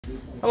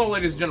Hello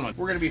ladies and gentlemen,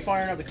 we're going to be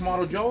firing up the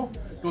Kamado Joe,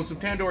 doing some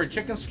Tandoori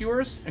chicken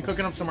skewers, and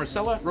cooking up some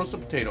Masala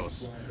roasted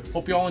potatoes.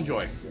 Hope you all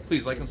enjoy.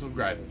 Please like and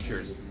subscribe.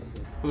 Cheers.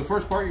 For the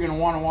first part, you're going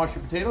to want to wash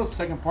your potatoes.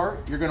 Second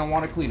part, you're going to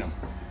want to clean them.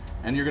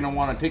 And you're going to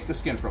want to take the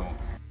skin from them.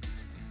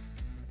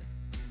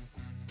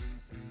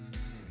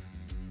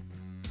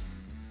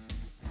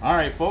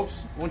 Alright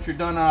folks, once you're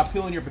done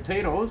peeling your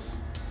potatoes,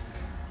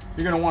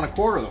 you're going to want to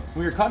quarter them.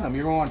 When you're cutting them,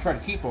 you're going to want to try to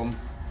keep them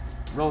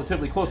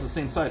relatively close to the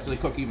same size so they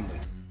cook evenly.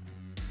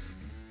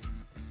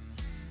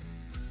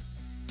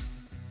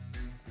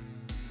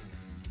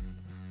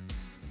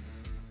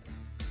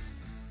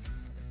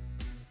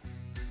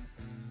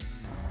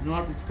 You know,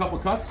 after a couple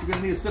of cuts, you're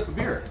going to need a sip of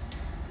beer.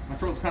 My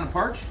throat's kind of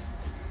parched,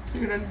 so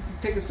you're going to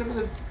take a sip of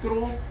this good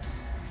old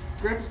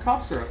Grandpa's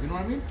cough syrup, you know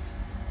what I mean?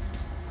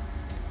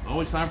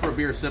 Always time for a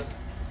beer sip.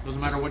 Doesn't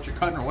matter what you're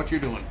cutting or what you're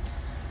doing.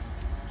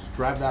 Just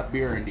drive that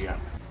beer into you.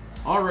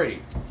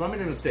 Alrighty, so I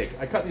made a mistake.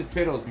 I cut these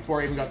potatoes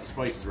before I even got the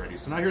spices ready.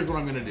 So now here's what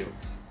I'm going to do.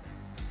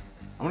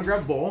 I'm going to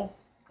grab a bowl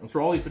and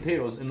throw all these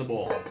potatoes in the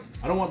bowl.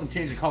 I don't want them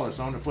changing color,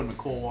 so I'm going to put them in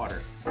cold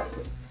water.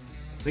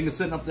 They can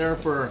sit up there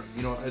for,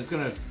 you know,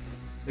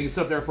 they can sit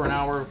up there for an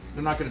hour.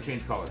 They're not going to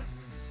change color.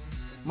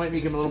 Might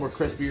make them a little more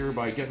crispier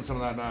by getting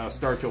some of that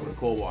starch over the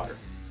cold water.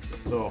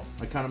 So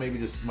I kind of maybe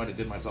just might have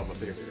did myself a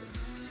favor here.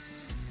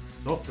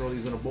 So throw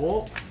these in a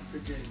bowl.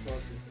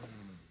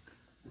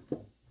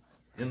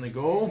 In they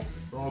go.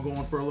 They're all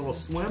going for a little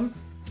swim,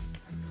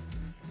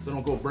 so they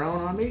don't go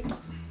brown on me.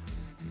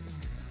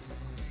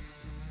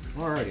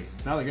 Alrighty,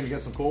 now they're gonna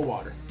get some cold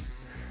water.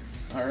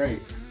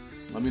 Alright,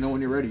 let me know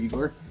when you're ready,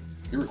 Igor.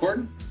 You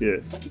recording? Yeah.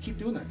 Fuck, you keep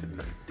doing that to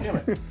me. Damn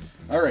it.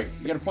 Alright,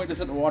 you gotta point this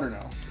at the water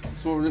now.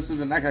 So this is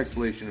the neck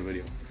explanation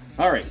video.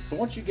 Alright, so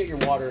once you get your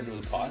water into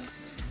the pot,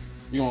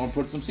 you're gonna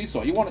put some sea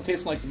salt. You want it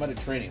tasting like the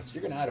Mediterranean, so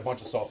you're gonna add a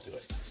bunch of salt to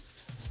it.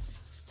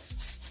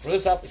 For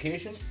this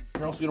application,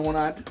 you're also gonna wanna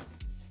add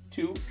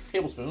 2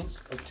 tablespoons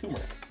of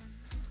turmeric.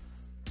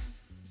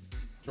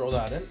 Throw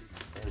that in.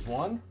 There's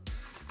 1.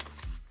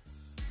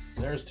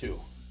 There's 2.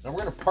 Now we're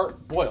going to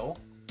part boil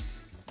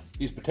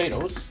these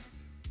potatoes.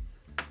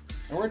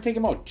 And we're going to take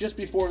them out just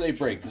before they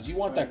break, because you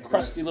want that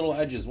crusty little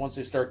edges once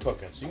they start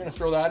cooking. So you're going to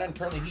throw that in,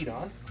 turn the heat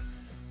on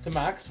to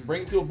max,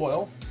 bring it to a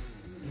boil,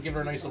 and give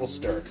it a nice little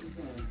stir.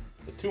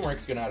 The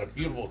turmeric's going to add a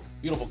beautiful,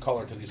 beautiful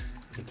color to these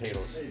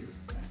potatoes. Going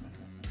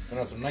to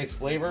have some nice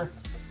flavor.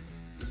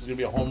 This is going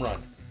to be a home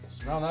run.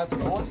 So now that's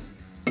going.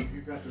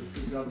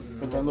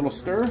 Put that little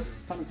stir.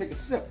 It's time to take a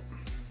sip.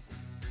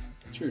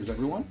 Cheers,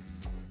 everyone.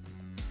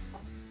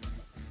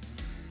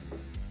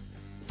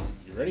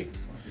 You ready?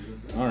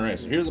 Alright,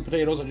 so here's the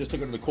potatoes. I just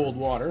took it to the cold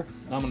water.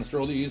 Now I'm going to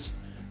throw these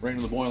right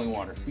into the boiling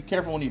water. Be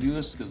careful when you do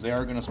this because they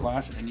are going to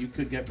splash and you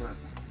could get burned.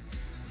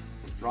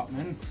 Just drop them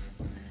in.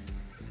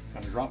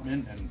 Kind of drop them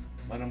in and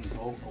let them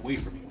go away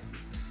from you.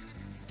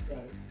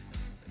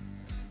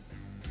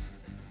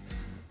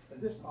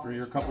 For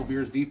your couple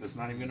beers deep, it's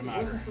not even going to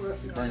matter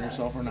if you burn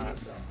yourself or not.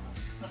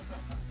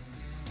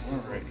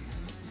 Alrighty.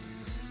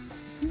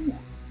 Ooh.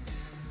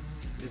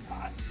 It's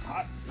hot,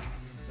 hot.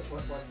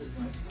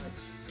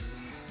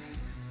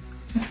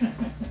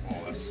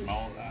 Oh, the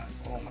smell of that.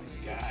 Oh my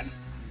God.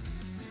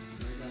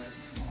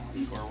 Oh,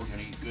 Igor, we're going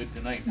to eat good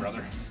tonight,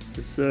 brother.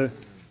 It's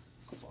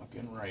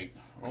fucking right.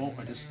 Oh,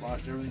 I just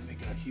splashed everything,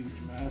 making a huge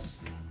mess.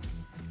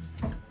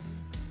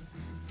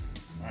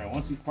 Alright,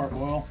 once these part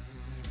boil,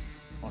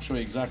 I'll show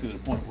you exactly the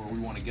point where we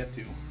want to get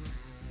to.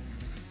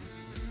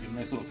 Get a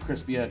nice little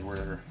crispy edge where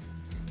they're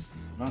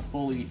not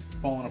fully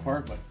falling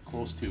apart, but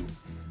close to. You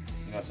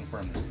got some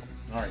firmness to them.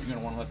 Alright, you're going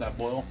to want to let that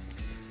boil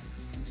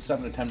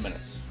 7 to 10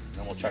 minutes.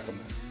 Then we'll check them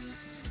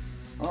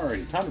in.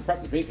 Alrighty, time to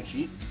prep the baking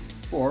sheet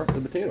for the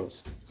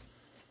potatoes.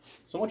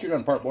 So once you're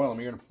done part boiling,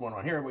 you're going to put one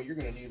on here, but you're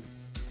going to need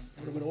a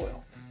little bit of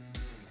oil.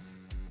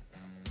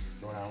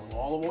 Throw down a little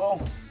olive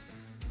oil.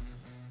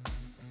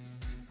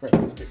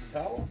 Grab this paper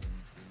towel.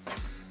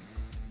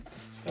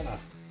 Kind of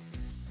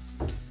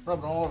rub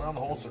it all around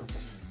the whole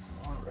surface.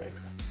 Alright.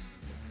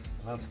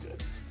 And that's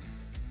good.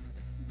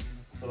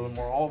 A little bit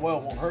more olive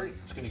oil won't hurt.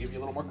 It's going to give you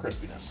a little more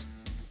crispiness.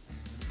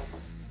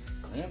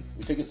 And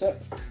we take a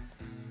sip.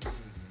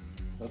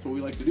 That's what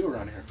we like to do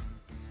around here.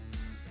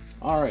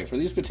 Alright, for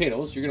these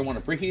potatoes, you're going to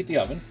want to preheat the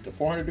oven to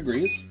 400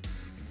 degrees.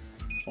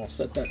 So I'll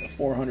set that to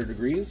 400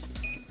 degrees.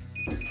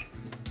 You're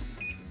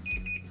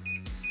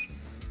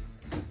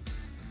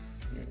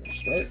going to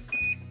start.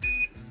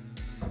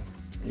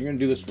 You're going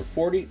to do this for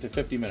 40 to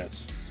 50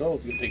 minutes. So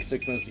it's going to take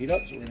 6 minutes to heat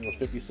up, so we're going to go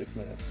 56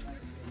 minutes.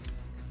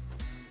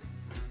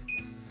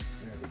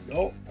 There we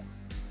go.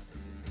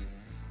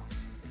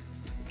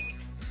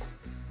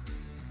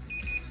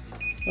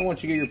 And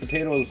once you get your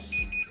potatoes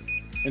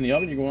in the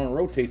oven, you're going to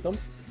rotate them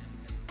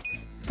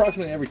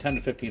approximately every 10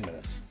 to 15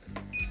 minutes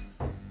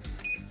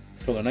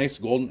until they're nice,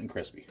 golden, and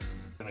crispy.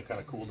 I'm going to kind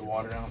of cool the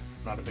water down.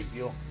 Not a big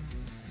deal.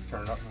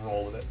 Turn it up and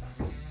roll with it.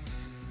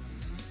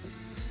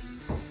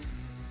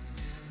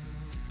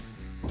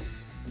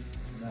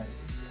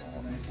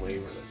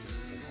 Flavor that's just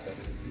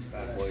embedded in these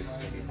bad boys. It's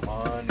going to be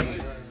money.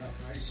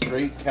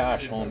 Straight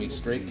cash, homie.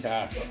 Straight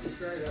cash.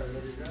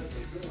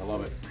 I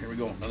love it. Here we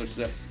go. Another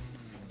sip.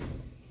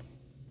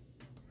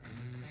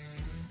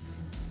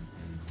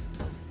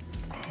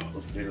 Oh,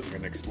 those potatoes are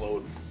gonna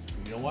explode.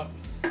 You know what,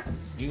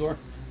 Igor?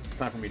 It's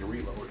time for me to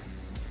reload.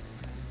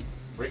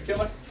 Break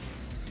killer.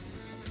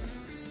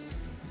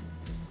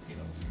 He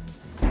knows.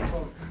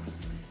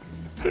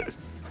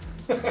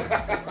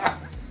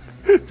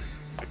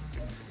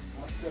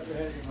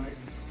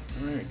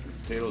 All right,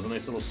 potatoes, a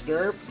nice little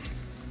stir.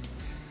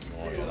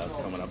 Oh yeah, that's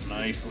coming up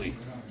nicely.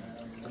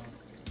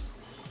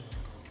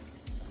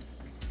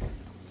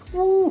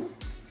 Woo!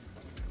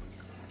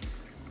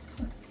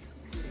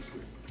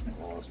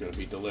 Oh, it's gonna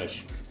be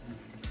delish.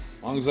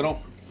 As long as I don't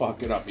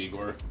fuck it up,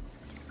 Igor.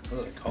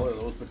 Look at the color of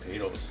those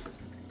potatoes.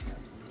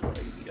 Bright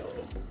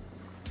yellow.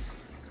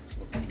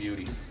 Looking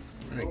beauty.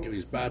 All right, give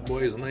these bad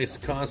boys a nice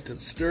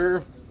constant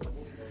stir.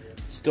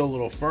 Still a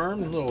little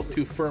firm, a little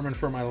too firm and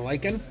for my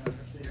liking.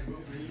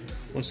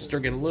 Once they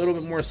start getting a little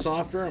bit more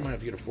softer, I might have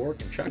to get a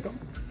fork and check them.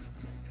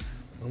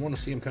 I want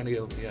to see them kind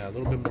of get, yeah, a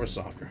little bit more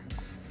softer.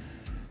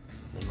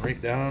 And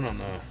right down on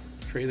the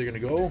tray they're gonna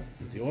go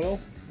with the oil.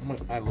 I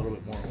might add a little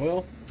bit more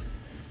oil.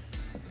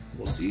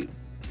 We'll see.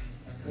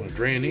 I'm gonna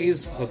drain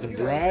these, let them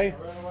dry.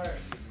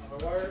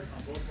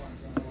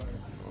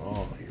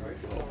 Oh, here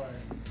we go.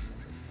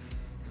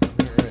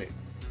 All right.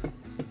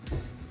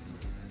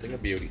 Thing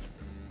of beauty.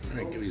 All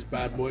right, give these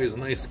bad boys a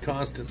nice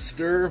constant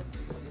stir.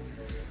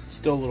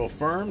 Still a little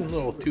firm, a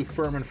little too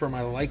firm and for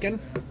my liking.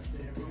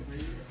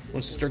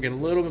 Once they start getting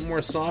a little bit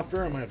more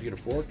softer, I might have to get a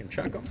fork and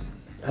check them.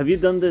 Have you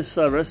done this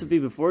recipe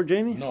before,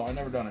 Jamie? No, I've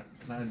never done it.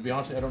 And to be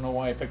honest, I don't know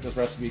why I picked this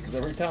recipe, because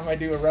every time I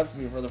do a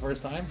recipe for the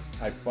first time,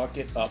 I fuck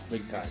it up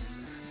big time.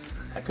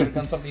 I could have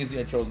done something easy,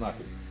 I chose not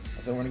to.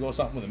 I said we're gonna go with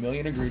something with a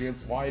million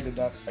ingredients. Why I did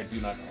that, I do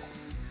not know.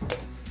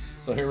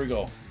 So here we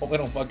go. Hope I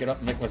don't fuck it up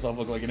and make myself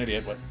look like an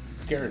idiot, but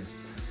who cares?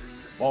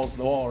 Balls to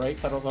the wall, right?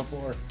 Cut on the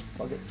floor.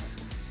 Fuck it.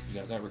 You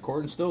got that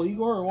recording still,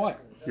 Igor, or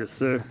what? Yes,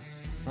 sir.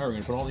 All right, we're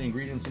gonna put all the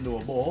ingredients into a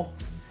bowl.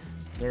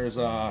 There's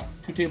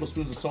 2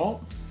 tablespoons of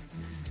salt,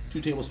 2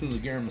 tablespoons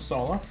of garam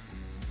masala,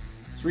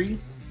 3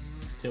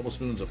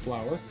 tablespoons of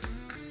flour,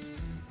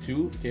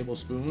 2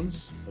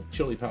 tablespoons of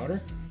chili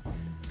powder,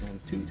 and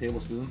 2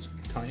 tablespoons of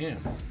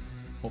cayenne.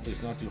 Hopefully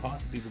it's not too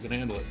hot, people can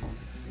handle it.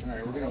 All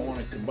right, we're gonna want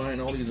to combine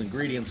all these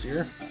ingredients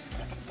here,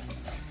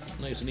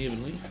 nice and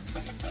evenly.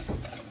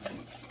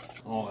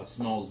 Oh, that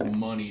smells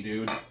money,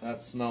 dude.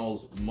 That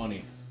smells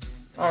money.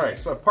 All right,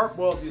 so I part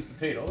boiled these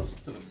potatoes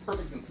to the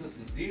perfect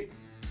consistency.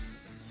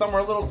 Some are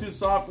a little too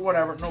soft,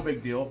 whatever, no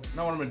big deal.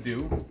 Now what I'm gonna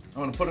do,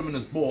 I'm gonna put them in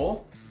this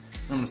bowl,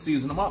 and I'm gonna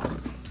season them up.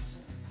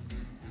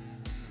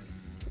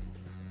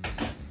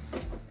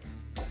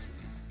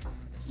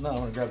 Now I'm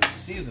gonna grab the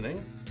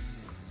seasoning.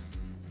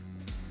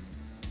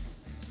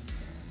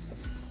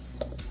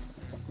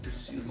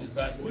 Just season these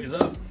bad boys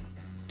up.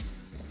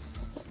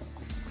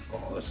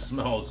 Oh, this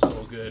smells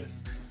so good.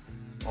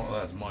 Oh,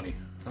 that's money.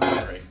 All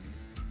right.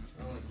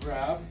 So I'm gonna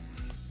grab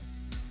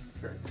a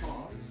pair of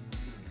tongs.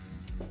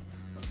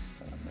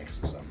 That mixes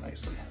this up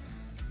nicely.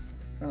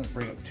 I'm gonna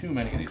bring up too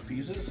many of these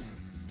pieces.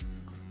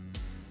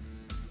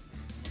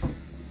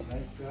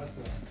 Nice job,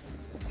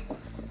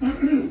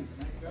 nice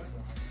job.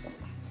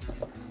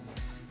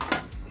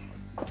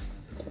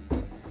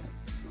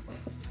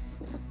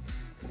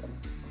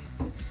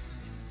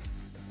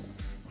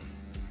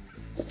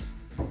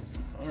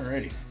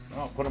 Alrighty,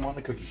 I'll put them on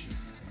the cookie sheet.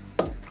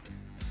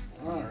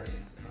 Alright,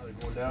 now they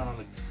go down on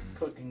the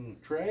cooking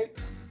tray,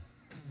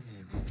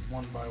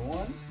 one by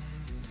one.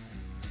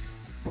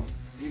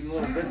 Even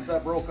little bits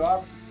that broke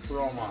off,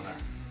 throw them on there.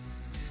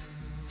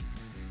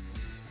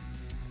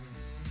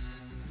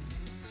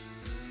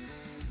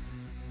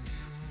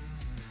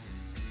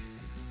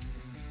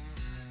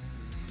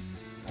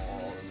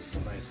 Oh,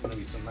 gonna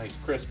be some nice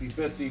crispy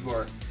bits,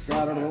 Igor.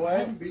 Got out of the way. I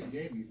haven't beat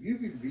Jamie. You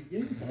can beat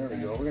Jamie. There we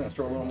go. We're gonna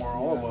throw a little more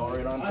olive oil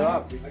right on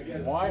top.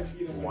 Why?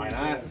 Why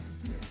not?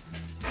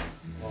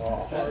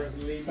 Oh, Pat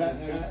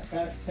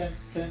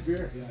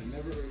beer. Yeah,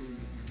 never heard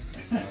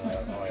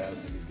oh yeah, that's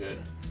gonna be good.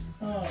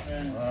 Oh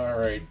man. All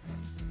right.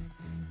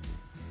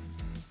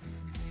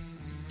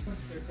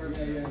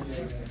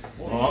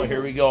 Oh,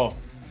 here we go.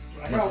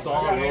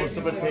 Masala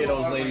roasted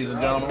potatoes, ladies and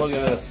gentlemen. Look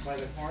at this. Look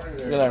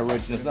at that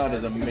richness. That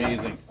is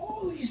amazing.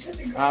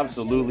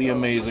 Absolutely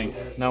amazing.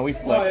 Now we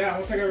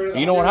flip.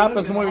 You know what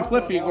happens when we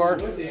flip, Igor?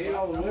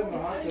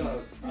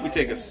 We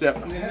take a sip.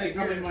 They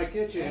come in my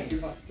kitchen.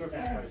 Yeah,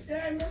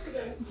 I remember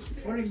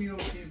that. 20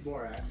 meals in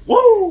borax.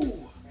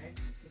 Woo!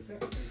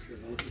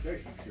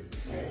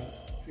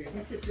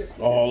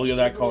 Oh, look at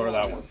that color of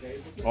that one.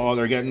 Oh,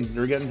 they're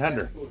getting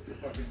tender.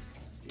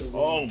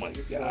 Oh my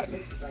God.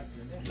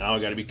 Now I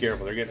gotta be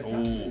careful. They're getting,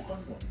 ooh.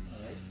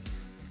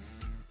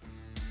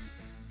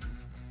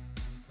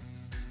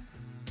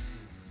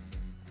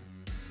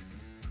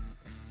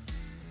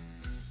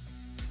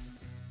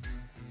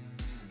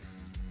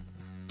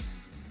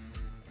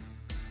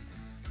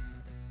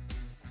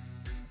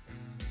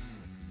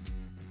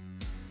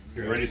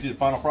 You ready to see the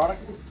final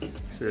product?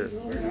 That's it.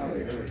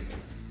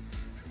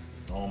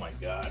 Oh my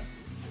God.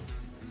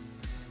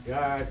 Yeah,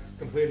 I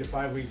completed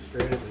 5 weeks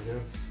straight at the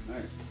gym.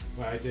 Nice.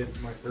 Well, I did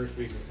my first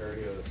week of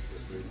cardio this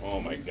week. Oh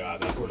my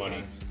god, that's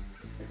money.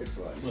 I think it's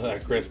like. Look at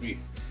that crispy.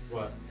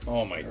 What?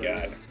 Oh my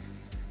god.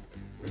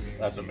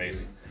 That's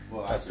amazing.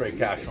 Well, That's straight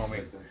cash,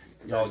 homie.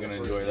 Y'all gonna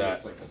enjoy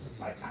that. Like, this is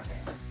like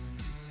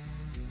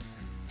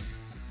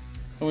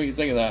What do you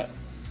think of that?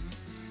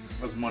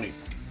 That's money.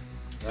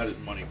 That is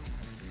money.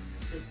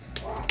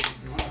 Wow.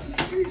 Make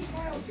sure you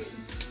smile, too.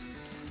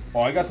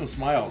 Oh, I got some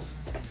smiles.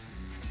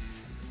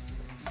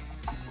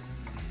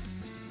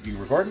 You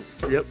recording?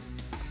 Yep.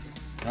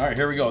 All right,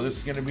 here we go. This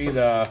is gonna be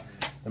the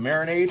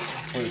marinade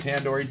for the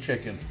tandoori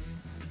chicken.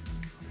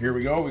 Here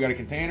we go. We got a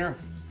container,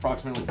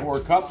 approximately 4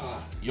 cups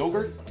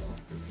yogurt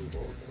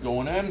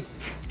going in.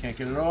 Can't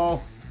get it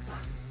all.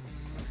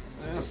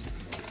 This.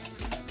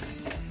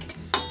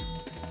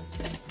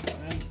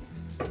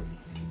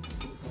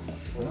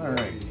 All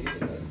right.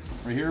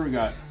 Right here we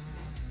got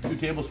 2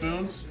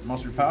 tablespoons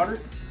mustard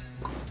powder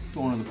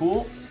going in the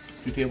pool.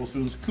 2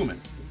 tablespoons cumin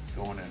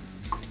going in.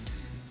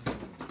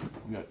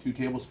 We got 2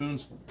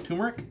 tablespoons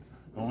turmeric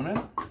going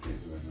in.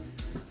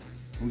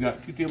 We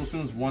got 2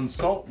 tablespoons, 1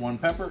 salt, 1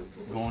 pepper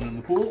going in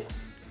the pool.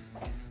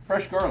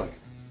 Fresh garlic,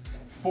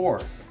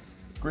 4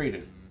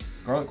 grated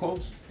garlic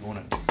cloves going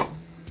in.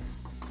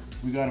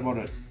 We got about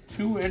a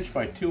 2-inch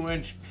by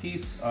 2-inch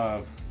piece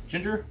of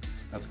ginger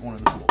that's going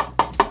in the pool.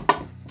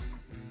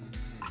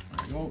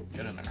 There we go,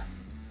 get in there.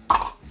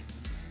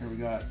 Here we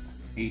got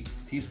 8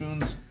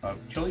 teaspoons of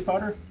chili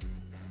powder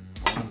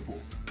going in the pool.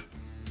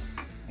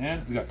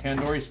 And we got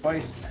tandoori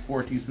spice,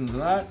 4 teaspoons of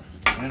that,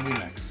 and we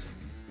mix.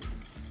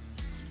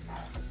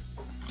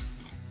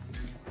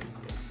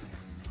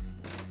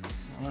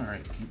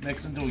 Alright, keep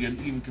mixing until we get an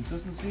even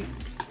consistency.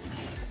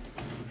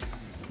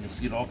 You'll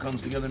see it all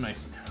comes together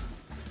nicely.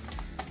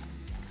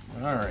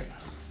 Alright.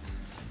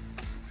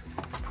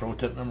 Pro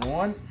tip number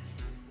 1,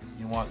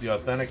 you want the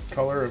authentic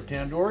color of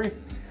tandoori.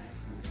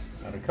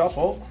 Add a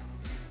couple.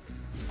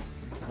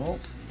 Oh,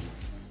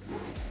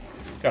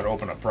 gotta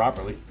open up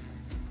properly.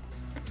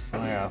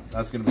 Oh yeah,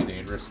 that's gonna be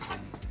dangerous.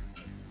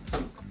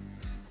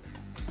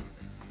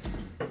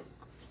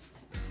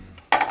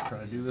 Try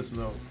to do this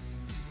without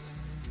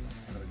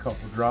a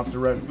couple drops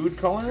of red food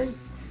coloring.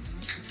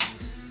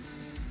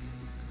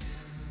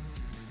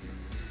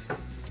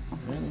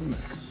 And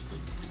mix.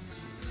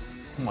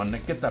 Come on,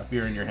 Nick, get that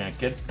beer in your hand,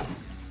 kid.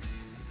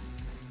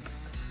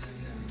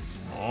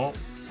 Oh,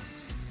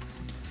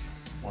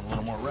 want a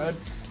little more red.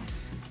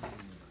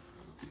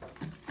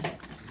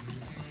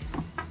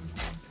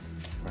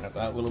 Have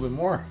that a little bit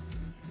more.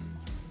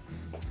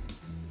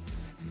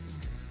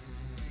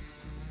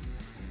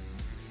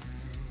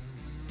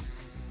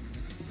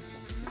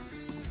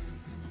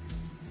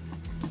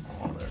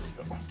 Oh, there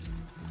we go.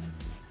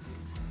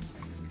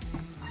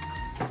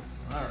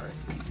 All right,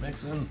 keep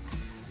mixing.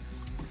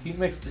 Keep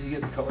mixing till you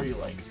get the color you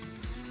like.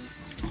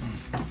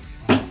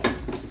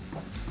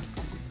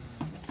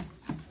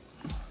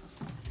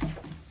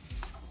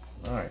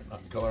 All right,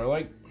 not the color I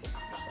like.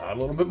 Just add a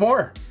little bit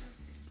more.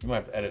 You might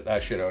have to edit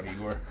that shit out,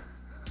 Igor.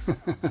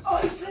 Oh,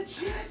 he said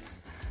shit.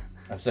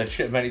 I've said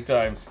shit many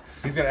times.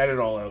 He's gonna edit it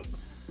all out.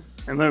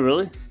 Am I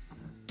really?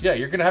 Yeah,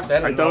 you're gonna have to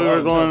edit I it thought all we were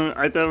out. going.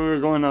 I thought we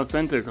were going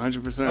authentic,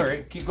 100%. All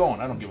right, keep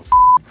going. I don't give a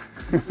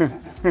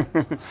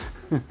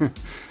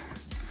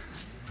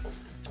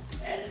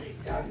Editing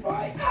done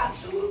by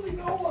absolutely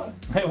no one.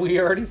 We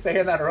already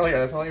saying that earlier.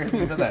 That's why you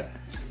said that.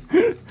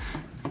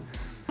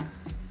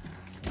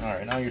 All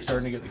right, now you're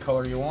starting to get the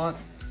color you want.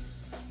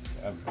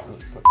 I've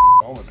really put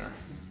all in there.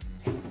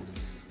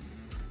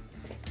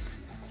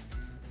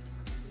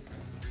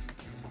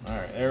 All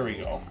right, there we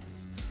go.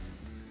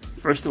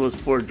 First it was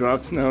 4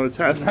 drops, now it's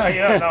half.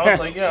 Yeah, no, it's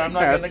like, yeah, I'm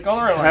not getting the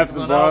color I like. half the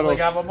so now bottle. it's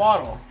like half a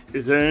bottle.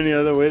 Is there any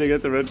other way to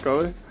get the red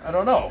color? I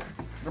don't know.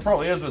 There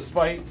probably is with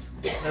spice.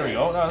 There we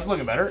go. Now it's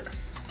looking better.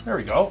 There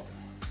we go.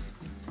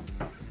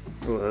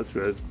 Oh, that's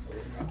red.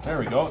 There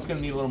we go. It's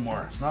gonna need a little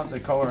more. It's not the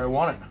color I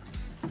want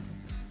it.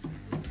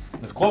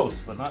 It's close,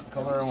 but not the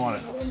color I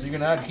want it. So you're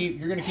gonna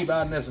keep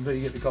adding this until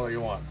you get the color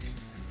you want.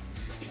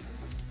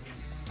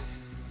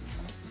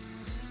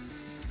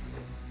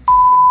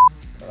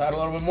 Add a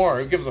little bit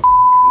more. Who gives a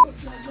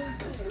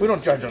We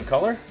don't judge on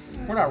color.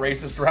 We're not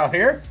racist around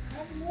here.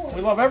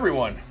 We love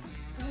everyone.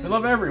 We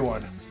love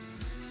everyone.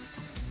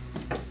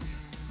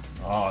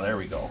 Oh, there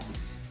we go.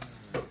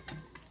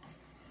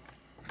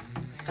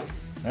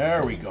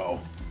 There we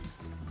go.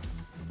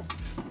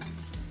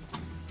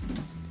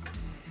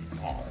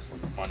 Oh, that's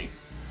looking money.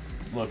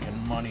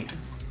 Looking money.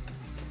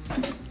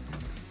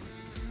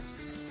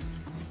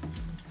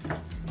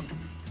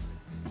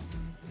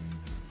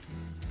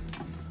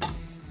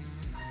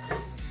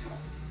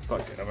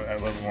 Fuck it, add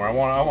a little more. I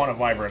want it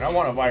vibrant. I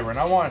want it vibrant.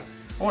 I want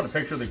to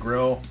picture the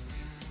grill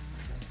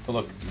to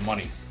look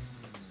money.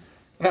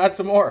 And add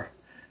some more.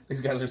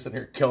 These guys are sitting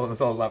here killing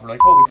themselves laughing like,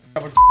 holy f***,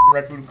 how much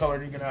red food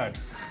color you can add?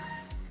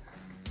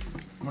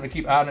 I'm gonna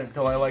keep adding it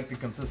until I like the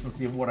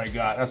consistency of what I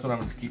got. That's what I'm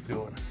gonna keep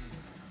doing.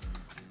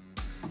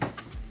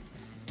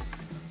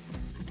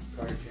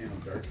 Fire channel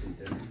darts and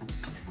dinner.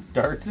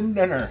 Darts and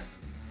dinner.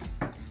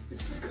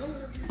 It's the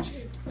color of your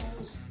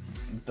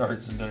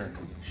darts and dinner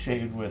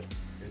shaved with.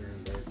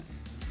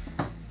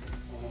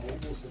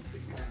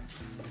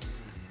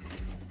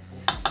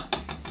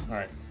 All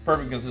right,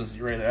 perfect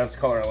consistency right there. That's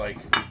the color I like.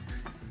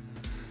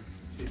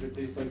 See if it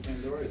tastes like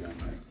Tandoori then,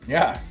 right?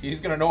 Yeah, he's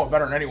gonna know it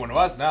better than any one of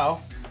us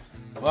now.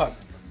 Look.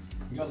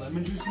 You got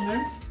lemon juice in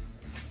there?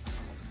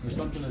 Or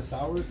something that's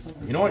sour?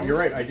 Something You know what? sour? You're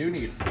right. I do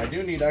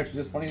need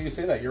actually. It's funny you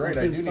say that. You're right.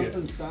 I do need it.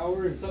 Something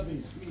sour and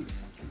something sweet.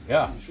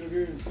 Yeah. Some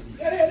sugar and some...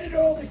 That added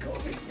all the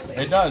COVID.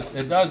 It does.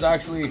 It does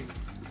actually.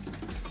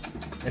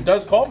 It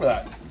does call for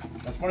that.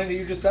 That's funny that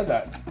you just said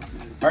that.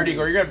 Alright,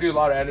 Igor, you're gonna have to do a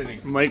lot of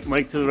editing. Mike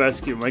to the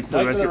rescue. Mike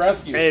to Mike the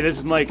rescue. Hey, this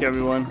is Mike,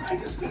 everyone. I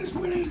just finished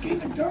winning a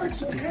game of darts,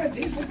 so it kind of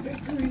tastes like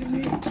victory to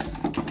me.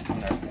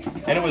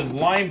 And it was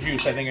lime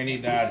juice. I think I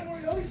need to add.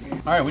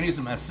 All right, we need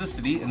some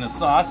acidity in the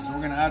sauce, so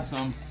we're gonna add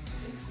some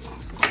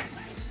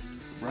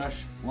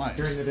fresh limes.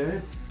 During the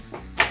day?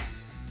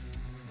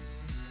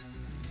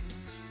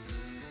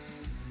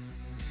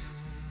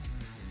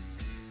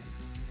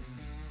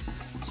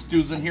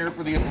 Stu's in here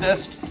for the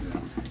assist,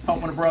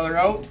 helping a brother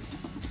out.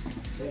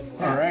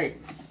 All right,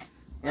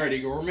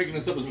 Igor, we're making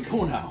this up as we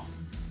go now.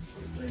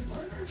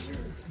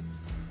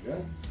 Yeah.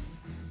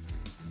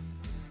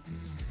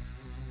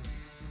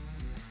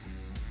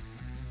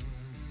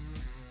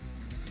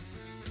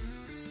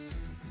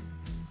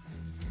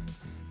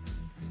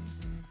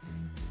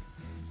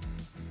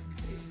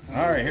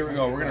 All right, here we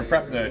go. We're gonna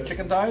prep the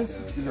chicken thighs.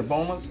 These are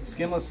boneless,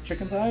 skinless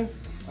chicken thighs.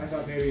 I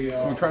thought maybe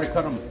We're trying to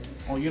cut them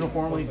all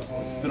uniformly,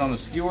 fit on the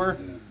skewer,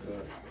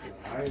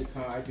 I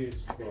did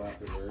go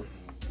after her.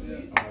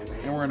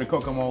 and we're gonna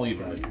cook them all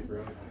evenly.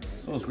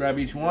 So let's grab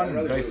each one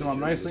and dice them up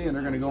nicely, and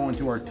they're gonna go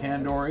into our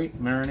tandoori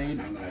marinade.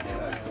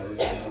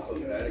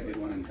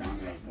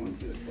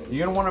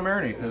 You're gonna want to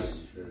marinate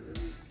this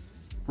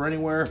for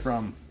anywhere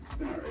from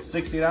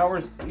 60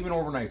 hours, even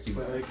overnight.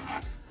 Even.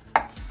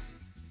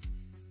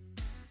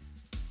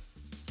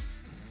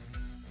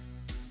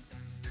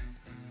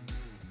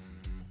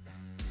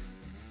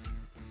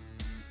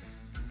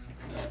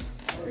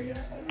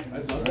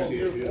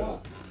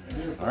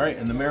 All right,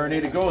 and the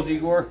marinade it goes,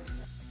 Igor.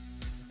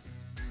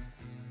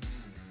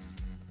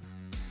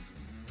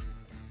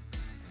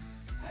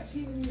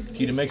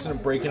 Key to mixing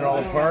it, breaking it all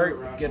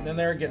apart, getting in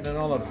there, getting in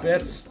all the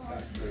bits,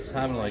 just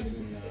having like,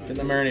 getting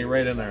the marinade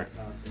right in there.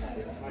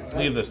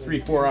 Leave this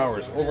 3-4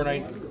 hours,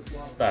 overnight,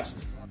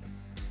 best.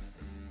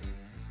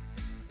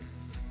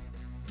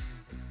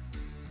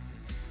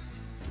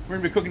 We're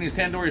gonna be cooking these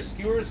tandoori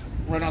skewers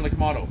right on the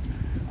Kamado.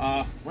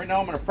 Right now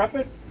I'm gonna prep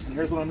it, and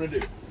here's what I'm gonna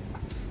do.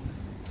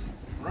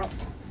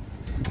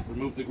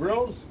 Remove the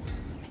grills.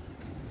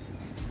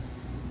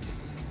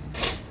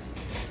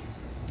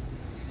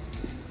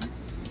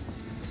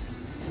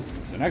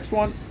 The next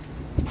one,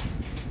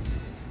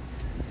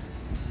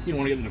 you don't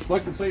want to get the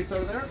deflector plates out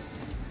of there.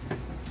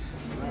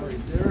 That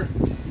right there.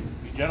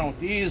 Be gentle with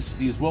these.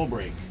 These will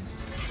break.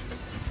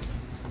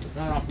 Put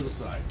that off to the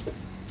side.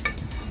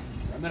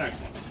 And the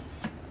next one.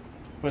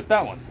 Put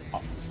that one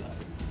off to the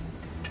side.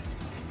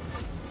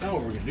 Now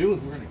what we're going to do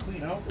is we're going to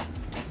clean out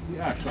the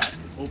ash basket.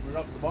 Open it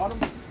up at the bottom.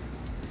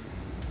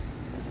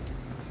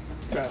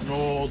 Got an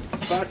old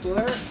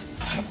spatula there.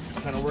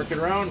 Kind of work it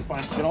around.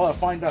 Get all that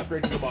fine dust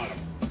right to the bottom.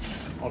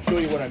 I'll show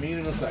you what I mean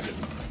in a second.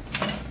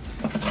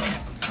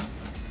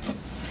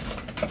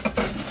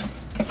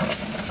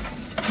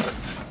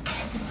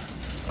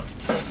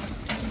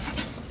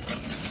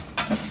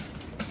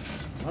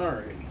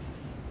 Alrighty.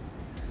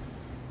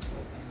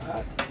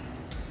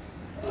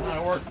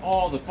 I work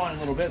all the fine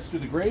little bits through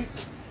the grate,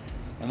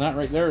 and that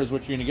right there is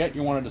what you're going to get.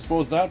 You want to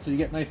dispose of that so you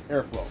get nice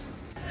airflow.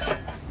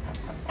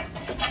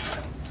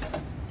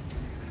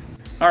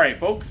 Alright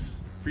folks,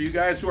 for you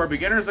guys who are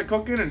beginners at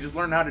cooking and just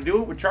learn how to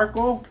do it with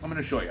charcoal, I'm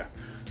going to show you.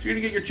 So you're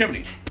going to get your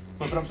chimney,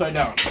 flip it upside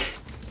down.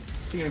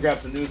 You're going to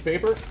grab some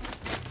newspaper,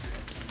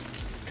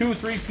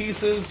 2-3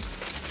 pieces,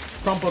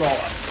 crumple it all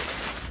up.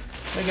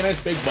 Make a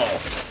nice big ball.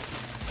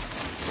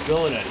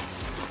 Fill it in.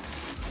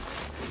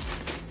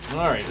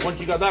 Alright, once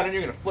you got that in,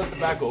 you're going to flip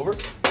it back over,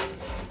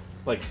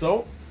 like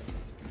so.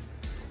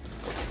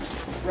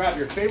 Grab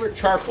your favorite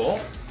charcoal,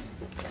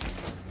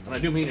 and I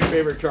do mean your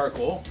favorite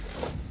charcoal.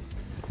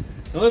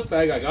 Now this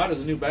bag I got is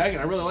a new bag,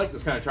 and I really like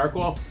this kind of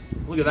charcoal.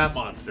 Look at that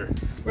monster.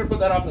 We're going to put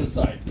that off to the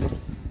side.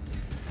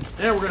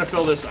 And we're going to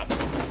fill this up.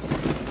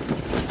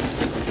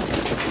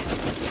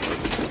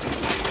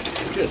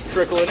 Just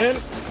trickle it in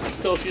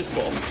until she's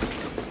full.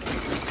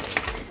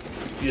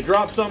 If you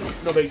drop some,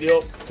 no big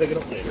deal. Pick it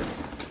up later.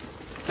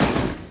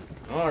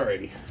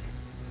 Alrighty.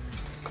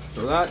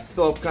 So that,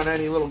 fill up kind of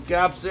any little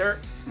gaps there.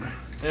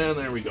 And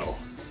there we go.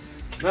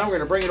 Now we're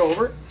going to bring it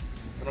over,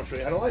 and I'll show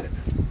you how to light it.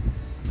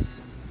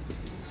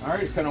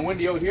 Alright, it's kind of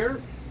windy out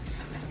here.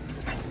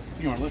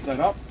 You want to lift that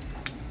up?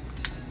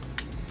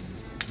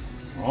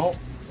 Oh,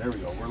 there we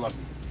go. We're lucky.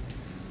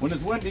 When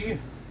it's windy,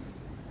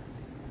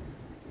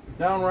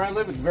 down where I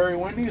live, it's very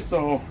windy,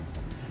 so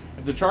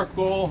if the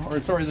charcoal, or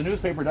sorry, the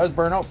newspaper does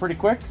burn out pretty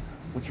quick,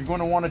 what you're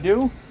going to want to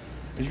do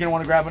is you're going to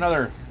want to grab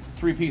another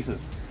 3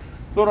 pieces.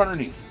 Throw it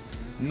underneath.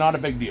 Not a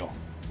big deal.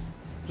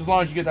 Just as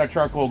long as you get that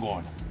charcoal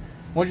going.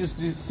 Once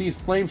you see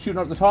flame shooting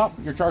up the top,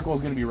 your charcoal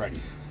is going to be ready.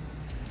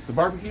 The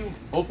barbecue,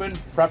 open,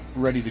 prepped,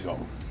 ready to go.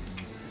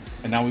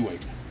 And now we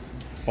wait.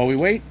 While we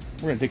wait,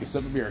 we're going to take a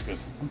sip of beer because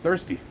I'm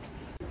thirsty.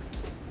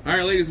 All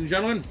right, ladies and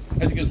gentlemen,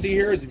 as you can see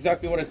here is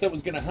exactly what I said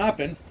was going to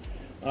happen.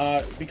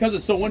 Because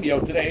it's so windy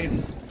out today,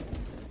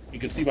 you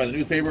can see by the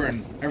newspaper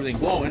and everything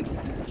blowing,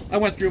 I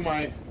went through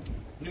my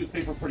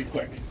newspaper pretty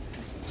quick.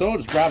 So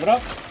just grab it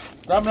up,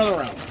 grab another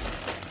round.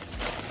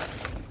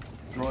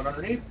 Throw it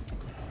underneath.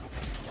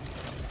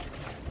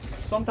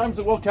 Sometimes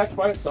it will catch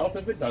by itself.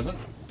 If it doesn't,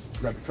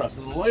 grab your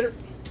trusted little lighter.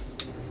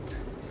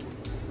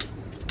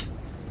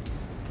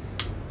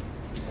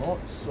 Oh,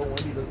 it's so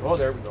windy. Oh,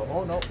 there we go.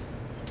 Oh, no.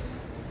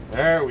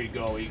 There we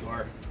go,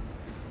 Igor.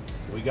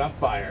 We got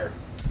fire.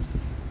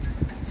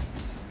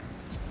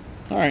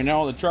 All right, now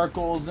all the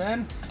charcoal's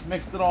in.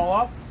 Mixed it all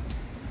up.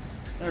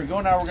 There we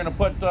go. Now we're going to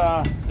put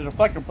the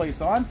deflector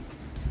plates on.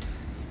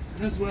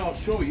 And this is what I'll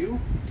show you.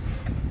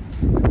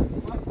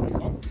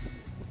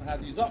 I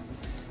have these up.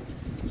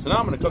 So now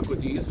I'm going to cook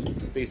with these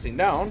facing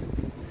down.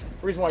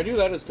 The reason why I do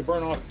that is to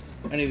burn off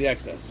any of the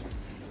excess.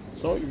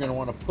 So you're going to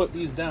want to put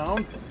these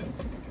down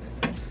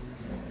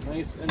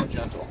nice and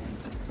gentle.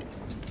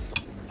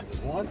 There's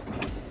one.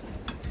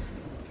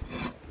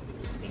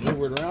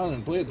 Maneuver it around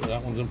and play it.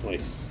 That one's in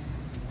place.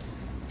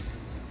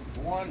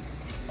 One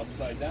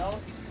upside down.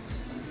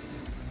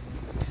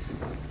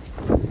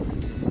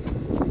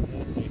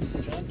 And nice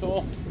and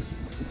gentle.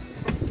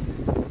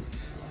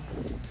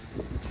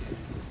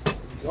 There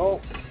we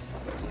go.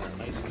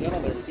 Nice and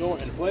gentle. There we go.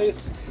 In place.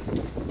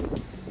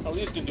 All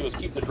these can do is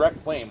keep the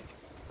direct flame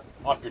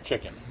off your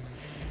chicken.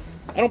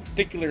 I don't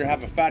particularly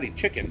have a fatty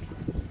chicken.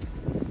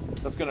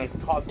 That's going to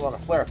cause a lot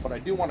of flare, but I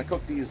do want to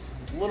cook these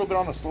a little bit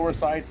on the slower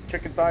side.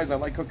 Chicken thighs, I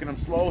like cooking them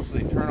slow so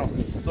they turn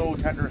out so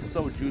tender,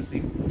 so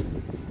juicy.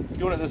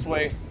 Doing it this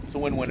way, it's a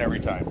win-win every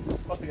time.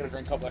 Plus, I got to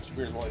drink a couple extra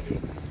beers while I do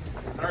it.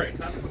 All right,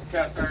 time to put the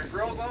cast iron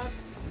grills on.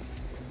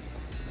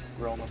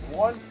 Grill number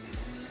one.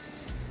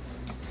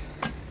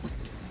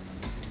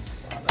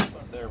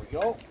 There we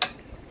go.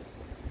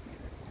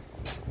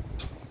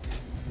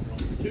 Grill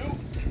number two.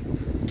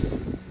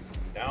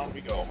 Down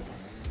we go.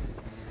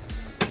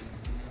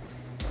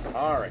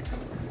 All right,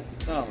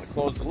 now I'm going to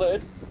close the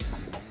lid.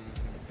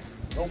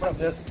 Open up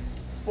this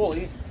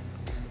fully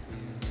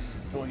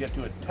until we get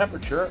to a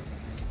temperature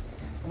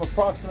of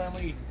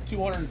approximately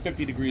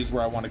 250 degrees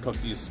where I want to cook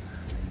these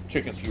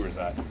chicken skewers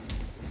at.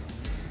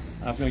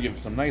 That's going to give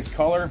it some nice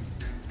color.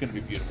 It's going to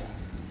be beautiful.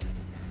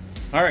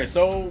 All right,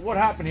 so what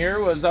happened here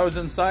was I was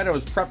inside, I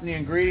was prepping the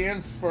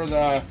ingredients for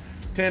the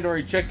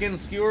tandoori chicken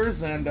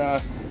skewers, and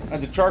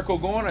had the charcoal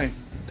going. I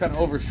kind of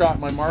overshot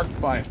my mark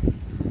by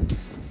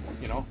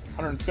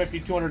 150,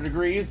 200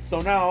 degrees. So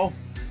now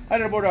I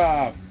did about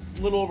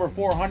a little over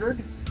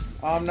 400.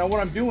 Now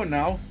what I'm doing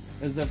now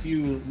is, if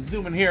you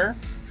zoom in here,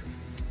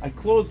 I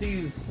close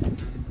these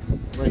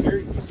right here.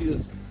 You see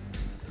this?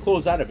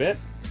 Close that a bit.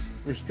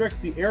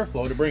 Restrict the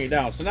airflow to bring it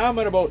down. So now I'm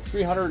at about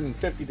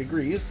 350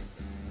 degrees.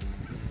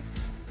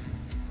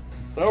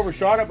 So I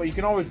overshot it, but you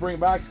can always bring it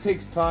back. It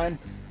takes time.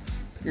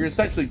 You're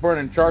essentially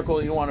burning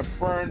charcoal you don't want to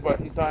burn, but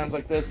in times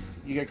like this,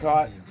 you get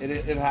caught.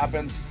 It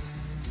happens.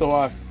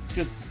 So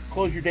just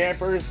close your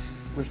dampers,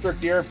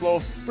 restrict the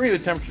airflow, bring the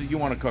temperature you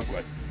want to cook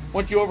with.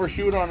 Once you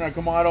overshoot on a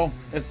Kamado,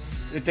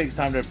 it takes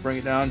time to bring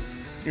it down.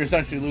 You're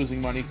essentially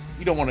losing money.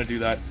 You don't want to do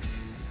that.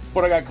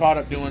 But I got caught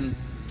up doing,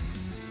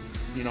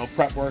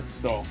 prep work.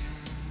 So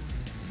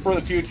for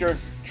the future,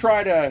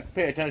 try to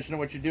pay attention to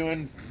what you're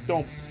doing.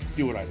 Don't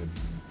do what I did.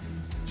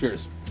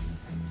 Cheers.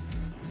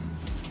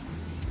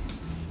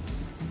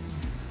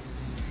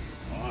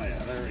 Oh yeah,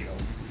 there we go.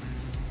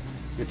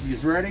 Get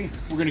these ready.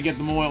 We're gonna get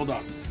them oiled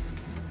up.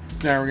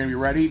 Now we're gonna be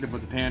ready to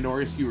put the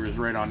tandoori skewers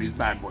right on these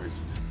bad boys.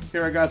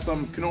 Here I got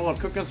some canola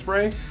cooking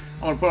spray.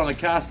 I'm gonna put on the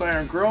cast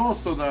iron grill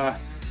so the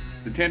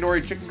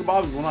tandoori chicken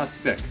kebabs will not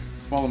stick.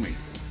 Follow me.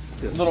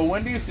 It's a little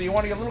windy, so you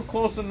want to get a little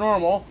closer than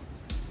normal.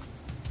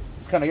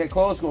 Just kind of get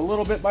close, go a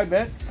little bit by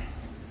bit.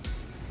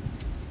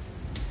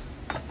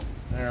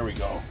 There we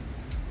go.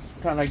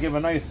 Kind of give a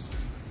nice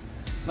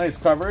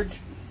coverage.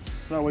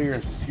 So that way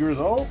your skewers,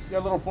 oh, got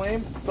a little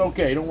flame. It's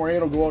okay, don't worry,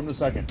 it'll go out in a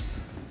second.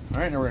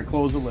 All right, now we're gonna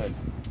close the lid.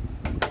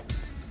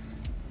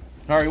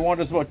 All right, we want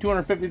this about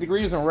 250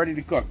 degrees and we're ready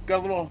to cook. Got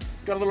a little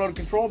out of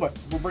control, but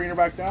we'll bring her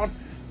back down.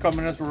 Couple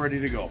minutes, we're ready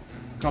to go.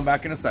 Come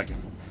back in a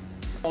second.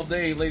 All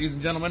day, ladies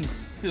and gentlemen,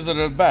 these are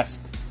the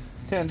best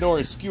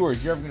tandoori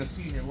skewers you're ever gonna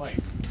see in your life.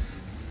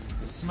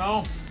 The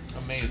smell,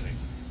 amazing.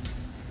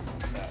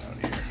 Put that out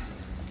here.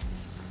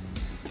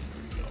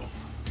 There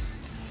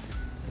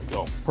we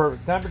go.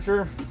 Perfect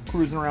temperature,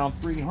 cruising around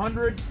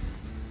 300.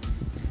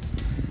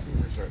 We're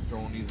gonna start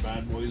throwing these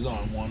bad boys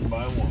on one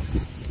by one.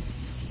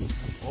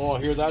 Oh,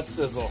 hear that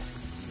sizzle.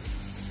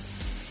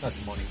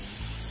 That's money.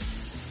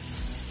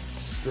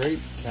 Straight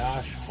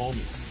cash,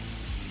 homie.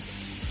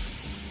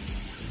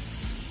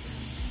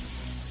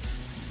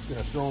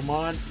 Gonna throw them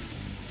on.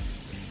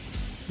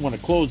 Want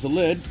to close the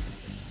lid.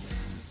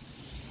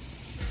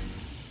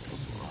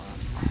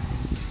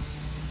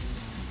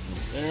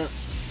 There.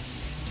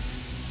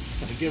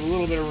 Gonna give a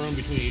little bit of room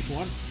between each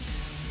one.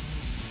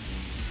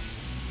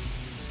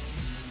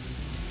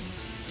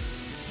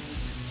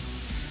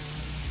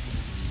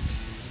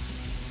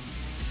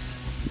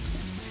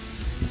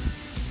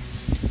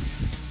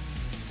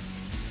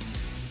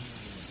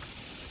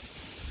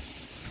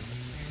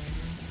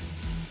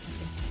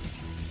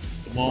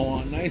 Them all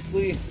on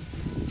nicely.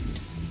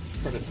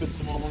 Try to fit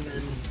them all in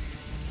there.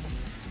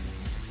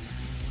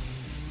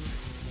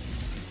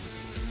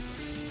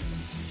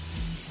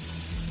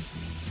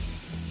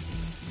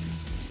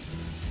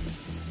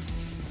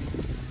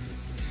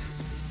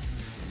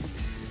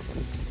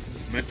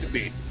 Meant to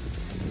be.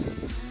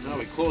 Now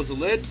we close the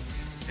lid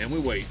and we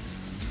wait.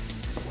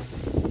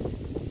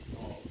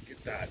 Oh, look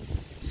at that.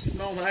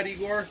 Smell that,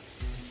 Igor?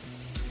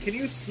 Can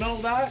you smell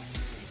that?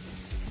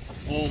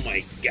 Oh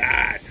my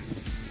God.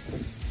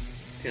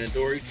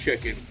 Tandoori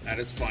chicken at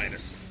its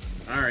finest.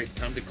 All right,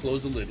 time to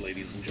close the lid,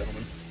 ladies and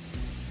gentlemen.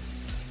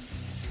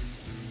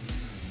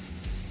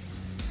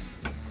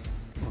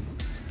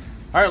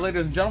 All right,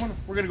 ladies and gentlemen,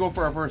 we're gonna go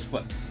for our first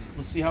flip.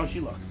 Let's see how she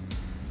looks.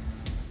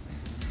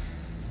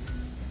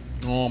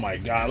 Oh my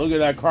God, look at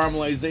that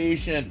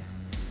caramelization.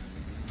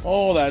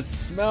 Oh, that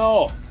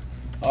smell.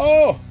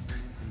 Oh,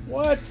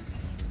 what?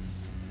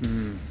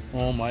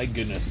 Oh my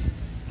goodness.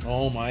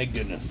 Oh my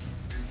goodness.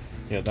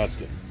 Yeah, that's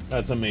good.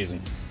 That's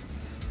amazing.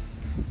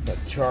 That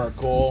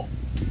charcoal.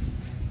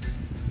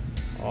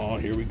 Oh,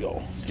 here we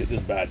go. Let's get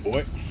this bad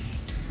boy.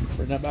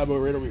 Bring that bad boy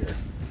right over here.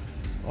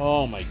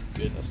 Oh my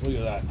goodness, look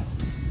at that.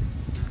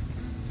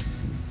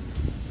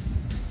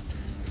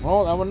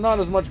 Oh, that one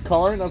not as much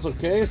coloring, that's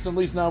okay. So at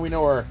least now we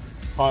know our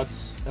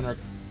hots and our,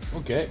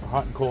 okay,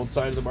 hot and cold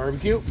side of the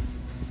barbecue.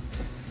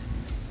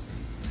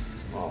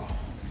 Oh.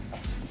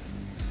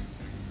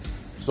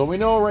 So we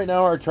know right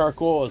now our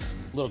charcoal is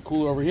a little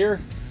cooler over here,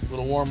 a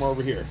little warmer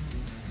over here.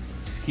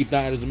 Keep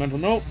that as a mental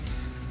note.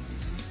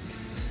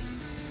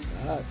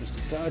 Just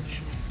a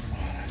touch. Oh,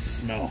 that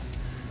smell.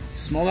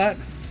 Smell that?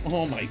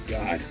 Oh my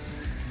God.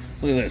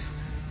 Look at this.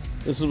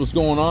 This is what's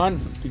going on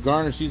to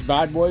garnish these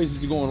bad boys.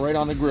 These are going right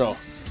on the grill.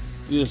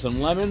 These are some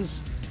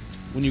lemons.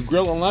 When you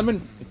grill a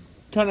lemon, it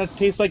kind of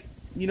tastes like,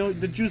 you know,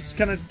 the juice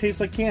kind of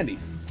tastes like candy.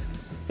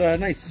 It's a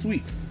nice,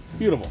 sweet,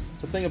 beautiful.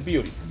 It's a thing of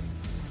beauty.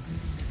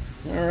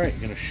 All right,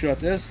 gonna shut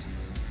this,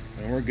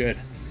 and we're good.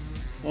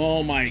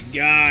 Oh my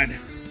God,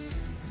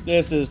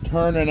 this is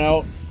turning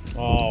out.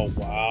 Oh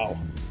wow,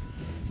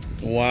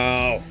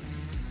 wow,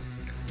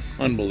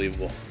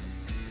 unbelievable,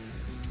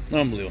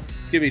 unbelievable.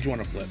 Give each one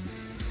a flip.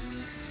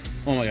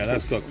 Oh my God,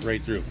 that's cooked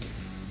right through.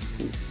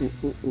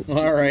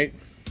 All right,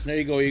 there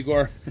you go,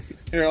 Igor.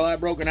 Here, all that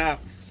broken out.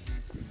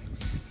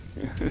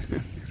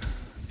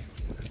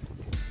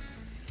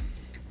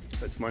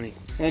 That's money.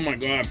 Oh my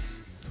God.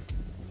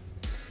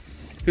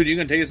 Dude, you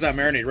can taste that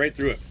marinade right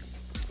through it.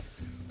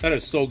 That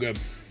is so good.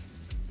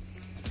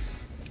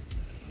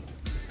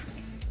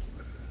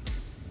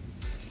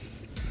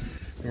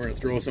 And we're gonna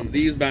throw some of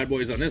these bad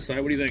boys on this side.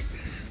 What do you think?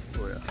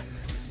 Oh yeah.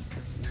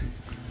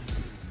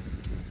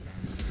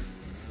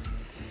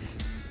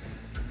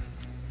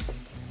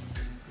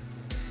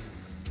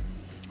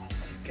 Oh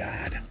my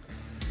God.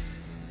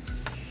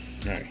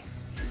 All right.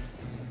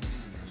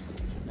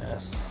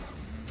 Yes.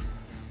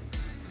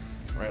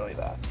 Right like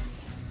that.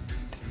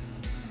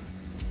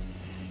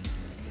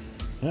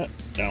 Yeah,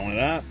 down with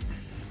that.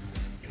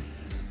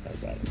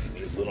 That's that.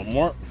 Needs a little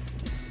more.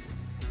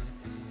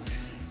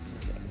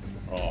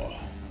 Oh,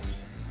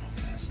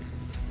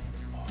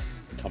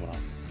 coming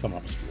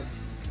up, skewer.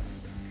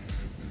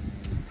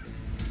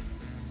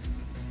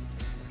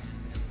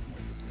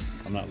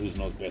 I'm not losing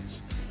those bits.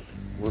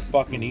 We're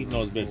fucking eating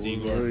those bits,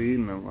 Igor. We're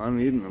eating them.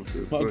 I'm eating them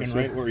too. Fucking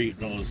right, we're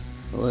eating those.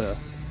 Oh yeah.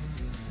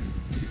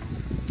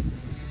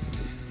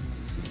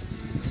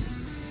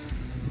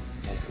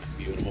 Oh,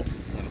 beautiful.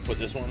 I'm gonna put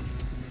this one.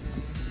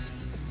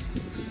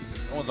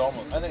 That one's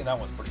almost. I think that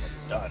one's pretty much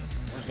done.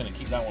 We're just gonna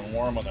keep that one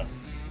warm on the.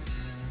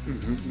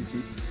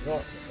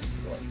 Oh,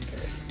 who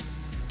cares?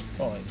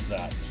 Oh, like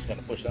that. Just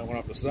gonna push that one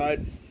off the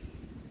side.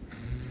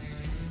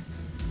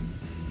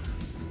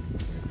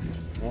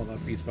 Oh,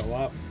 that piece fell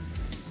off.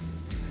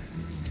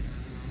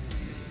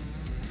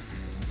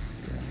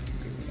 Okay,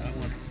 that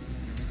one.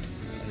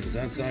 There's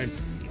that side.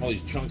 All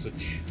these chunks of.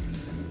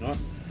 Oh,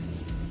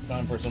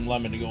 time for some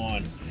lemon to go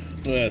on. Look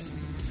at this.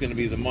 It's gonna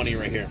be the money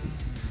right here.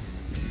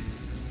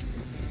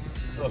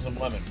 Throw some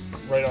lemon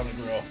right on the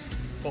grill.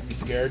 Don't be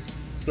scared.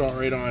 Throw it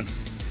right on.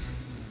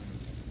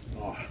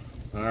 Oh,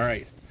 all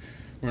right.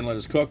 We're gonna let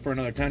this cook for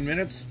another 10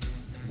 minutes.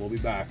 We'll be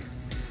back.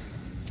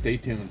 Stay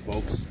tuned,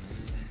 folks.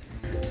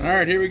 All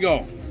right, here we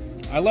go.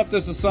 I left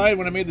this aside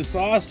when I made the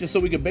sauce just so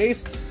we could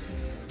baste.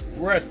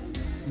 We're at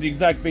the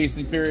exact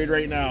basting period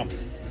right now.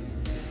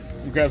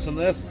 We'll grab some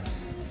of this.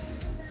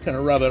 Kind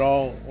of rub it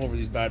all over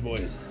these bad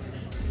boys.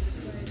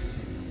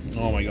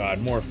 Oh my God,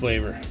 more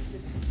flavor.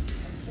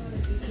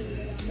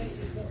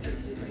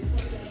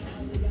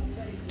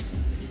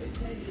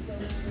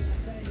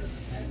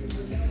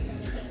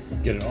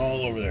 Get it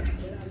all over there.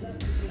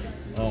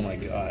 Oh my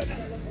God.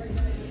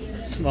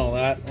 Smell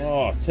that.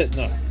 Oh, it's hitting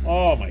the,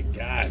 oh my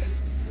God.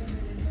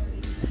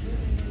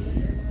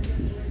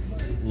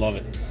 Love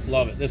it.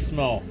 Love it. This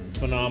smell,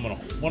 phenomenal.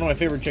 One of my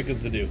favorite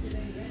chickens to do.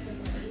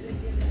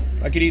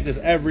 I could eat this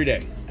every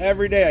day.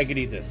 Every day I could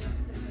eat this.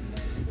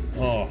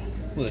 Oh,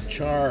 look at the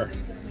char.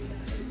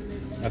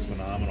 That's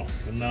phenomenal.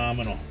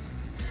 Phenomenal.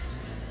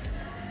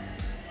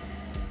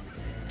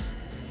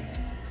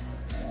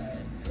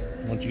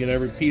 Once you get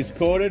every piece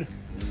coated,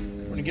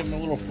 we're going to give them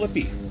a little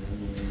flippy.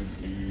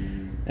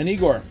 And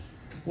Igor,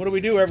 what do we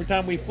do every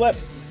time we flip?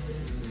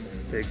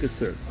 Take a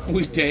sip.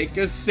 We take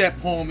a sip,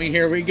 homie.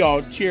 Here we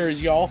go. Cheers,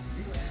 y'all.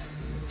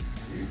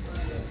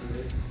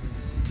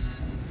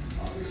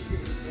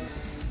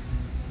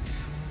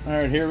 All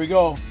right, here we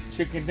go.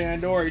 Chicken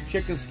tandoori,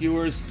 chicken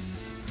skewers.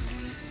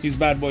 These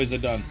bad boys are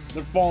done.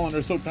 They're falling.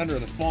 They're so tender.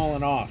 They're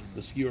falling off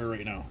the skewer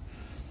right now.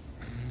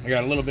 I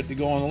got a little bit to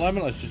go on the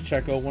lemon. Let's just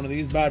check out one of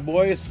these bad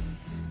boys.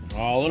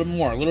 Oh, a little bit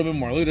more. A little bit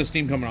more. Look at the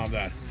steam coming off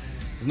that.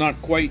 It's not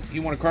quite.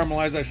 You want to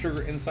caramelize that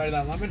sugar inside of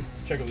that lemon?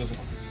 Check out this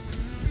one.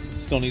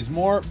 Still needs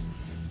more.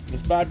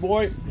 This bad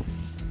boy.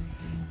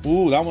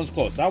 Ooh, that one's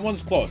close. That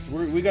one's close.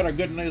 We got a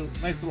good,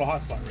 nice little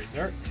hot spot right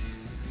there.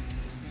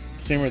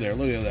 Same right there.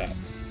 Look at that.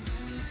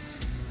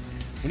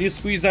 When you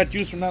squeeze that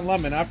juice from that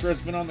lemon after it's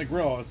been on the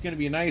grill, it's going to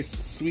be a nice,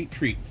 sweet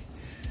treat.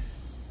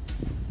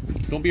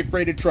 Don't be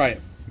afraid to try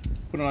it.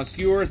 Put it on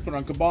skewers, put it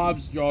on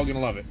kebabs. You're all going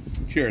to love it.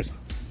 Cheers.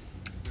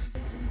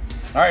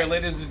 All right,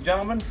 ladies and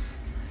gentlemen.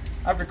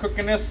 After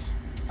cooking this,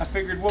 I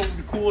figured what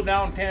would cool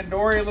down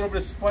tandoori, a little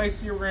bit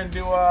spicy. We're going to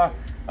do a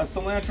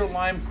cilantro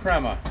lime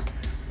crema.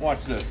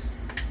 Watch this.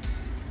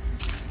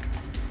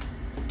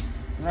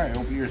 All right,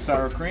 open your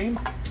sour cream.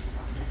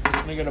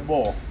 Let me get a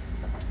bowl.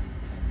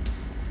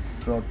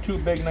 Throw 2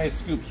 big nice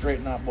scoops right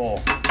in that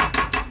bowl.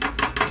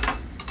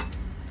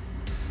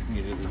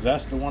 You do the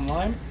zest of 1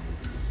 lime.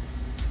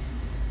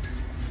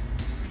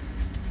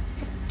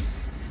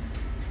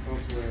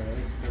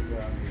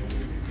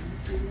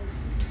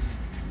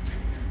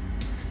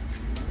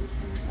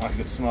 I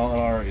can smell it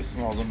already. It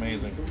smells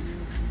amazing.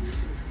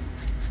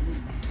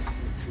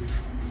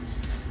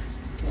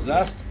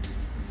 Zest.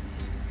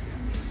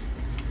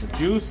 The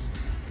juice.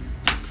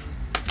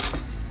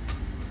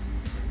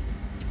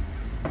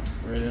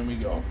 Right in we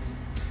go.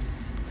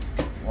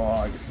 Oh,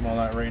 I can smell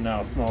that right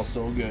now. It smells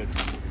so good.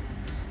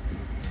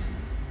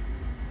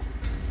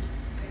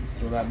 Let's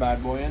throw that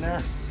bad boy in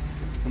there.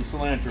 Some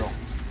cilantro.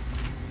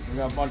 We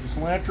got a bunch of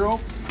cilantro.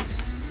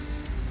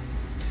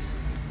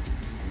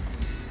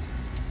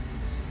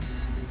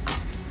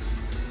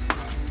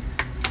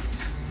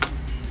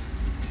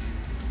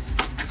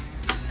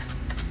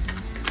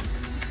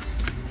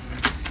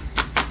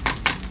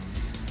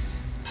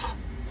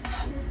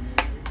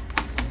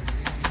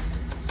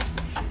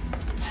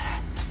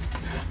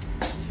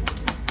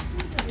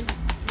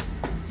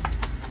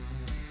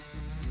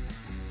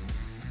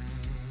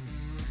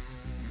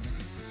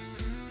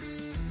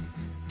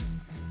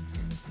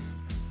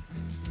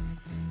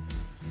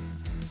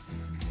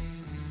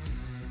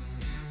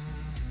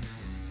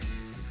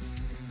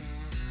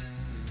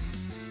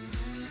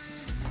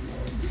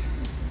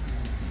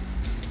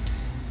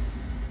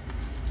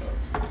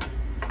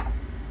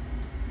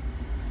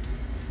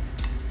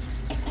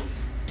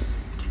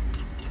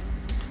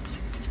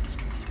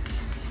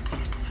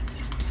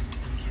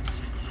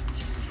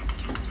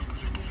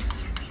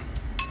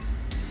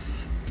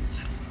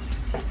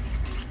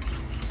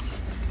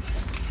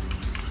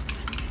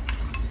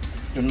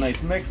 Give it a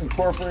nice mix,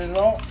 incorporate it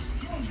all.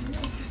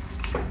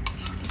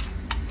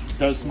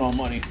 Does smell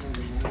money.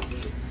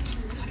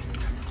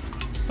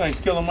 Thanks,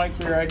 Killer Mike,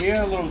 for your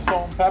idea. A little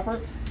salt and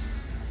pepper.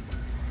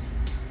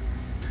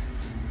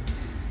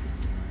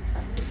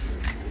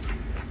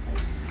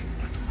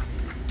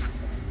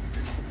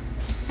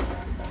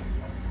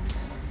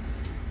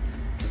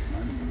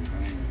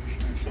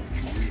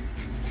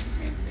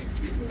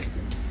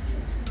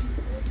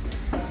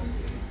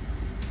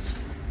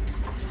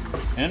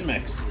 And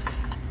mix.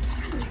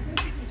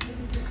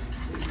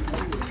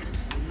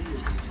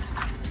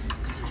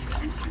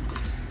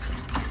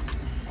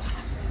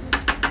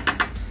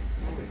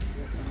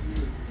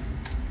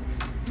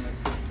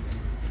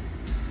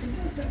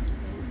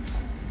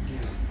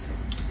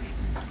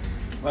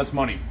 That's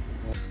money.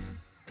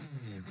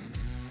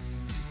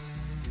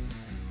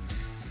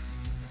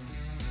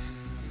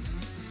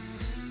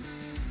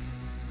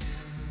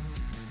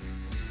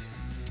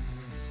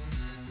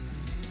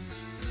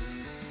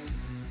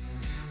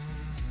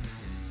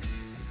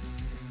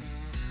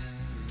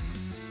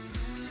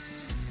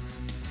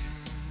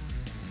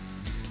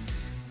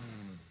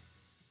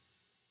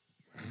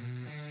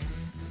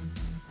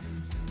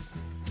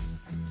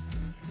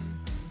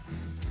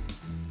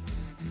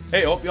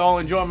 Hey, hope y'all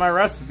enjoy my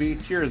recipe.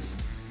 Cheers.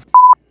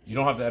 You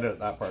don't have to edit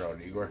that part out,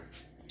 Igor.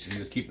 You can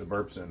just keep the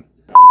burps in.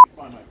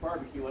 Find my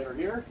barbecue lighter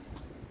here.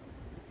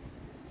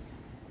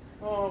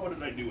 Oh, what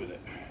did I do with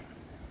it?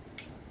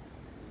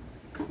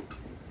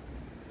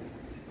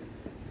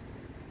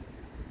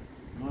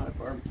 My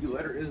barbecue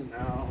lighter is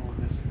now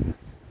missing.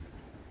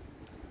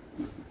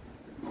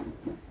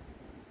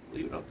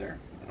 Leave it out there.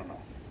 I don't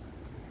know.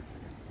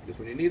 Guess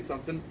when you need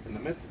something in the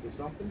midst of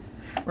something.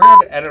 We're gonna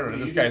have to edit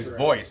this guy's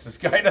voice. This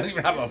guy doesn't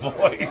even have a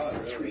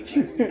voice.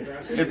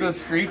 It's a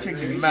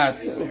screeching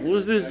mess.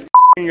 Who's this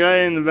guy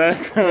in the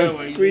background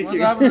squeaking? What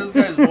happened to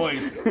this guy's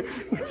voice?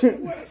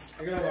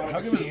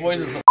 How come his voice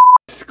is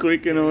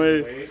Squeaking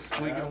away.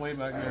 squeaking away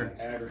back there?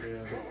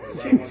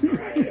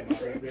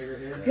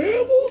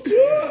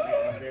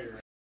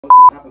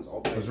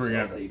 That's where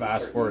you're gonna have to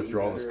fast forward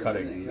through all this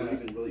cutting.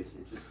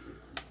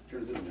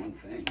 Turns into one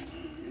thing.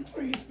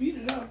 Or you speed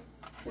it up.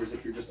 Whereas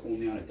if you're just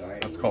only on a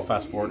diet. That's called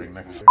fast forwarding.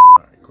 Next. All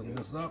right, clean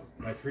this up.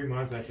 By 3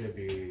 months, I should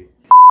be.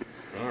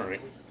 All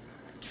right.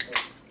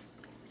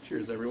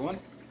 Cheers, everyone.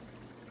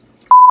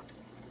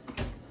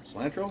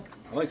 Cilantro?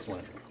 I like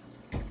cilantro.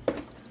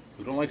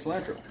 Who don't like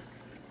cilantro?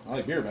 I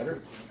like beer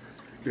better.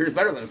 Beer's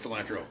better than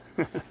cilantro.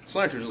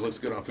 Cilantro just looks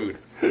good on food.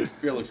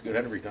 Beer looks good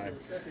every time.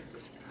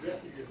 No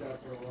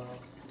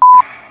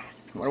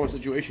matter what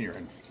situation you're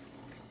in,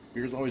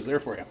 beer's always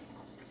there for you.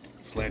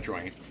 Cilantro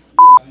ain't.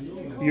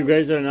 You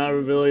guys are not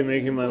really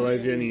making my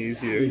life any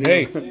easier.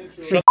 Hey,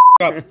 shut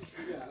up.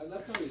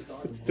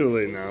 It's too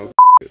late now.